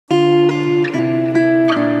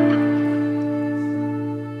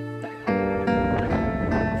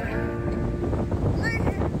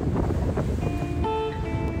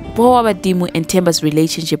Mphowabadimo and Themba's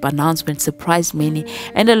relationship announcement surprised many,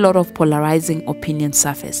 and a lot of polarizing opinions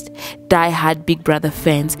surfaced. Die-hard Big Brother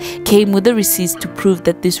fans came with the receipts to prove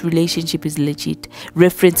that this relationship is legit.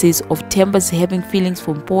 References of Themba's having feelings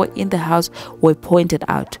for Mpho in the house were pointed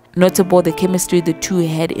out. Notable the chemistry the two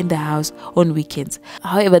had in the house on weekends.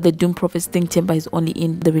 However, the Doom prophets think Themba is only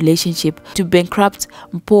in the relationship to bankrupt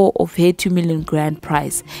Mpho of her 2 million grand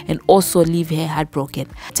prize and also leave her heartbroken.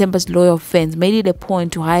 Themba's loyal fans made it a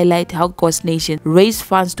point to highlight how Ghost Nation raised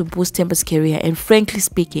funds to boost Themba's career, and frankly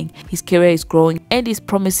speaking, his career is growing and is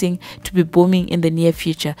promising to be booming in the near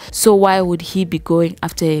future. So why would he be going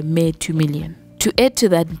after a mere 2 million? To add to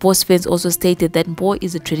that, Mpho's fans also stated that Mpho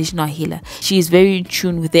is a traditional healer. She is very in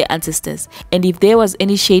tune with their ancestors, and if there was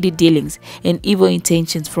any shady dealings and evil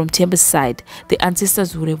intentions from Themba's side, the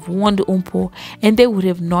ancestors would have warned Mpho and they would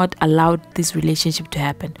have not allowed this relationship to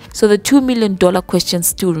happen. So the $2 million question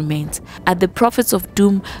still remains. Are the prophets of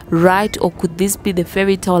doom right, or could this be the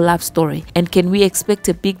fairy tale love story? And can we expect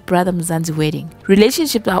a Big Brother Mzansi wedding?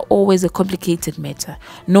 Relationships are always a complicated matter.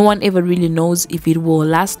 No one ever really knows if it will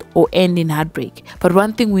last or end in heartbreak. But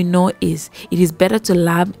one thing we know is it is better to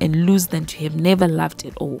love and lose than to have never loved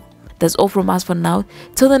at all. That's all from us for now.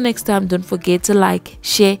 Till the next time, don't forget to like,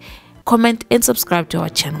 share, comment and subscribe to our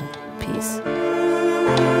channel. Peace.